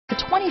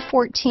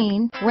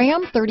2014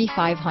 Ram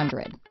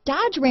 3500.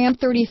 Dodge Ram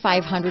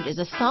 3500 is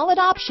a solid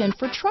option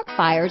for truck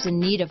buyers in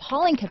need of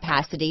hauling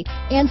capacity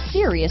and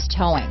serious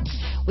towing.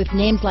 With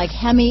names like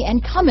Hemi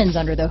and Cummins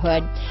under the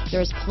hood,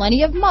 there's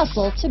plenty of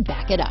muscle to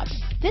back it up.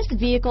 This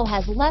vehicle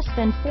has less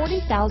than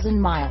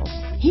 40,000 miles.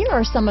 Here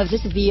are some of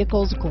this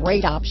vehicle's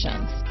great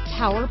options: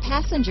 power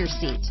passenger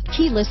seat,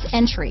 keyless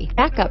entry,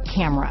 backup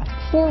camera,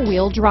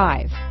 four-wheel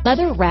drive,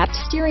 leather-wrapped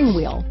steering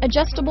wheel,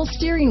 adjustable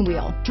steering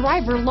wheel,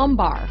 driver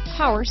lumbar,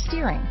 power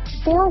steering,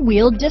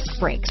 four-wheel disc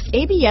brakes,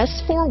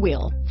 ABS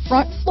four-wheel,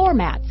 front floor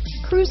mats,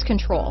 cruise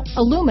control,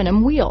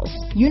 aluminum wheels,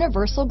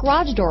 universal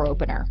garage door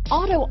opener,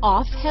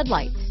 auto-off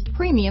headlights,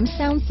 premium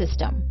sound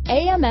system,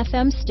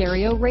 AM/FM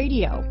stereo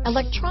radio,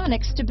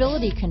 electronic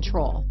stability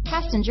control,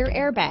 passenger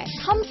airbag.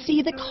 Come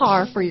see the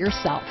car for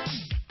yourself.